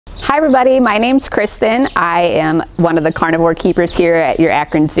Hi everybody, my name's Kristen. I am one of the carnivore keepers here at your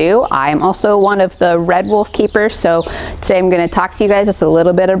Akron Zoo. I am also one of the red wolf keepers, so today I'm going to talk to you guys just a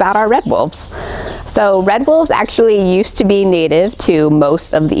little bit about our red wolves. So red wolves actually used to be native to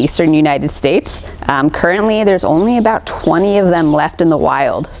most of the eastern United States. Currently there's only about 20 of them left in the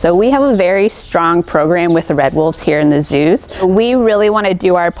wild. So we have a very strong program with the red wolves here in the zoos. We really want to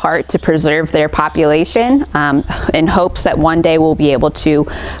do our part to preserve their population in hopes that one day we'll be able to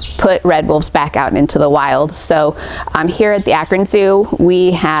put red wolves back out into the wild. So here at the Akron Zoo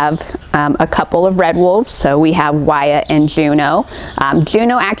we have a couple of red wolves. So we have Waya and Juno.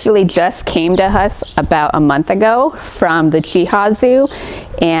 Juno actually just came to us about a month ago from the Chehaw Zoo,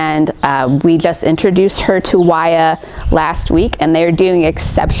 and we just introduced her to Waya last week, and they're doing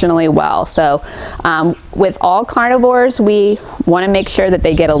exceptionally well. So with all carnivores, we want to make sure that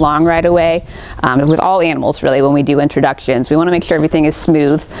they get along right away. With all animals really, when we do introductions, we want to make sure everything is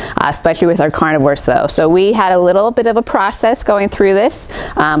smooth, especially with our carnivores though. So we had a little bit of a process going through this,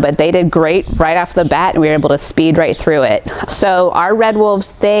 but they did great right off the bat, and we were able to speed right through it. So our red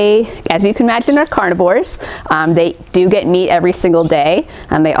wolves, they, as you can imagine, are carnivores. They do get meat every single day,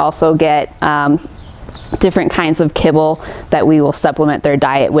 and they also get different kinds of kibble that we will supplement their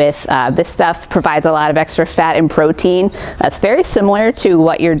diet with. This stuff provides a lot of extra fat and protein. That's very similar to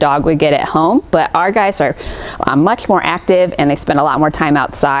what your dog would get at home, but our guys are much more active and they spend a lot more time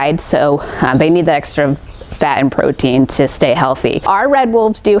outside, so they need that extra fat and protein to stay healthy. Our red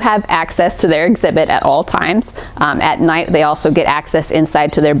wolves do have access to their exhibit at all times. At night they also get access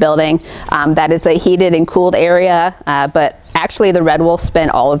inside to their building. That is a heated and cooled area, but actually the red wolves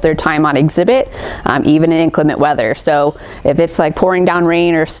spend all of their time on exhibit, even in inclement weather. So if it's like pouring down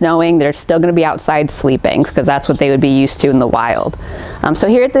rain or snowing, they're still going to be outside sleeping because that's what they would be used to in the wild. So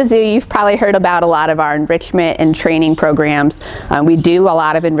here at the zoo, you've probably heard about a lot of our enrichment and training programs. We do a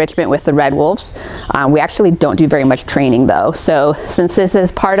lot of enrichment with the red wolves. We actually don't do very much training though. So since this is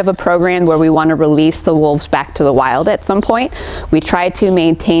part of a program where we want to release the wolves back to the wild at some point, we try to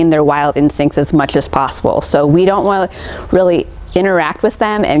maintain their wild instincts as much as possible. So we don't want to really interact with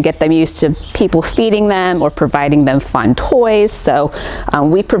them and get them used to people feeding them or providing them fun toys. So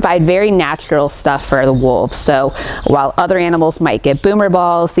we provide very natural stuff for the wolves. So while other animals might get boomer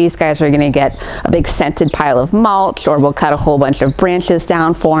balls, these guys are going to get a big scented pile of mulch, or we'll cut a whole bunch of branches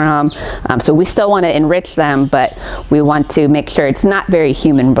down for them. So we still want to enrich them, but we want to make sure it's not very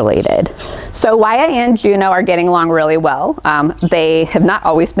human related. So Waya and Juno are getting along really well. They have not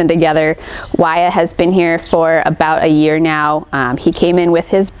always been together. Waya has been here for about a year now. He came in with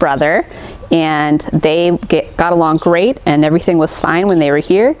his brother, and they got along great, and everything was fine when they were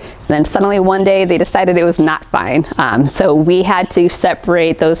here. And then suddenly one day they decided it was not fine. So we had to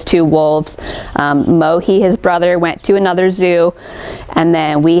separate those two wolves. His brother, went to another zoo, and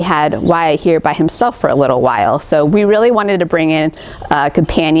then we had Waya here by himself for a little while. So we really wanted to bring in a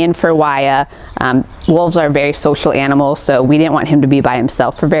companion for Waya. Wolves are very social animals, so we didn't want him to be by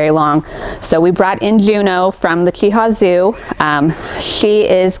himself for very long. So we brought in Juno from the Chehaw Zoo. She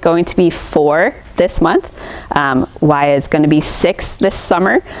is going to be 4 this month. Waya is going to be 6 this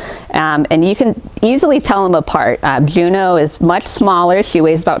summer, and you can easily tell them apart. Juno is much smaller. She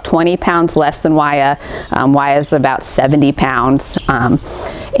weighs about 20 pounds less than Waya. Waya is about 70 pounds,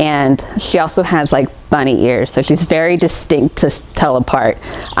 and she also has like bunny ears, so she's very distinct to tell apart.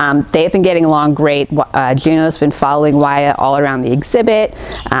 They've been getting along great. Juno's been following Waya all around the exhibit.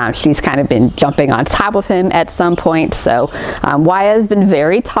 She's kind of been jumping on top of him at some point, so Waya's been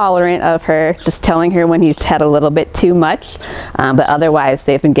very tolerant of her, just telling her when he's had a little bit too much, but otherwise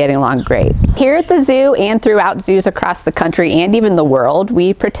they've been getting along great. Here at the zoo and throughout zoos across the country and even the world,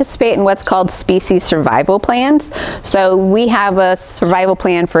 we participate in what's called species survival plans. So we have a survival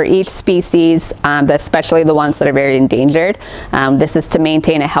plan for each species, especially the ones that are very endangered. This is to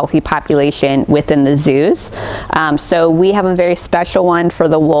maintain a healthy population within the zoos. So we have a very special one for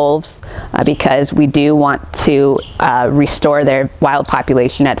the wolves because we do want to restore their wild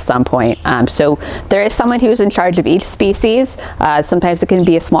population at some point. So there is someone who's in charge of each species. Sometimes it can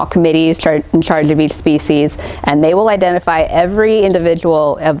be a small committee in charge of each species, and they will identify every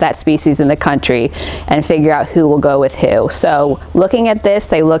individual of that species in the country and figure out who will go with who. So looking at this,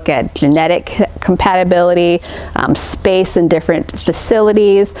 they look at genetic compatibility, space in different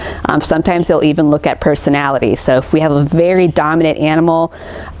facilities. Sometimes they'll even look at personality. So if we have a very dominant animal,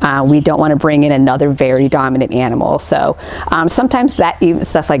 we don't want to bring in another very dominant animal. So sometimes even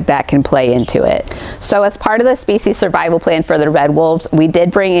stuff like that can play into it. So as part of the species survival plan for the red wolves, we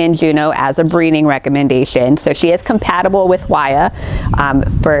did bring in Juno as a breeding recommendation. So she is compatible with Waya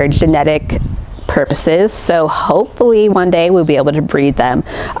for genetic purposes. So hopefully one day we'll be able to breed them.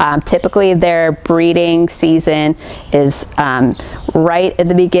 Typically their breeding season is right at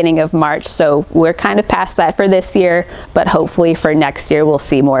the beginning of March, so we're kind of past that for this year, but hopefully for next year we'll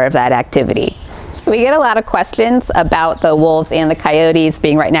see more of that activity. We get a lot of questions about the wolves and the coyotes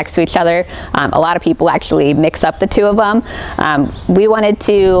being right next to each other. A lot of people actually mix up the two of them. We wanted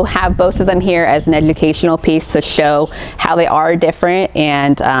to have both of them here as an educational piece to show how they are different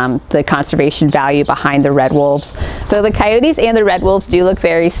and the conservation value behind the red wolves. So the coyotes and the red wolves do look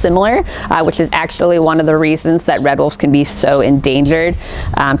very similar, which is actually one of the reasons that red wolves can be so endangered.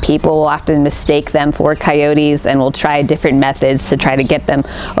 People will often mistake them for coyotes and will try different methods to try to get them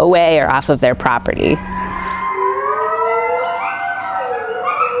away or off of their property.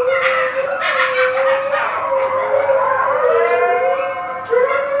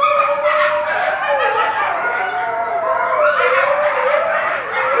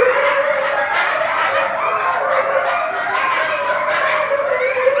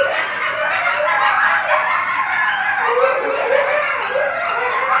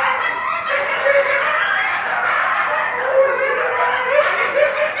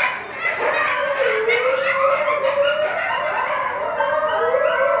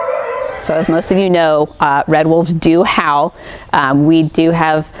 So as most of you know, red wolves do howl. We do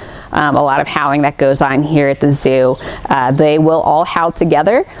have a lot of howling that goes on here at the zoo. They will all howl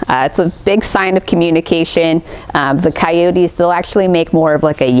together. It's a big sign of communication. The coyotes, they'll actually make more of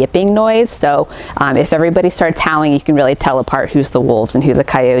like a yipping noise. So if everybody starts howling, you can really tell apart who's the wolves and who the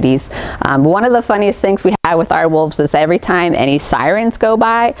coyotes. One of the funniest things we have with our wolves is every time any sirens go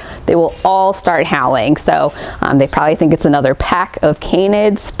by, they will all start howling. So they probably think it's another pack of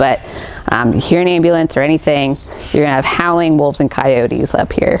canids, but you hear an ambulance or anything, you're gonna have howling wolves and coyotes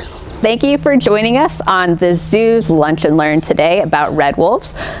up here. Thank you for joining us on the zoo's Lunch and Learn today about red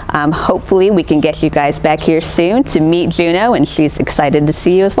wolves. Hopefully we can get you guys back here soon to meet Juno, and she's excited to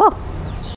see you as well.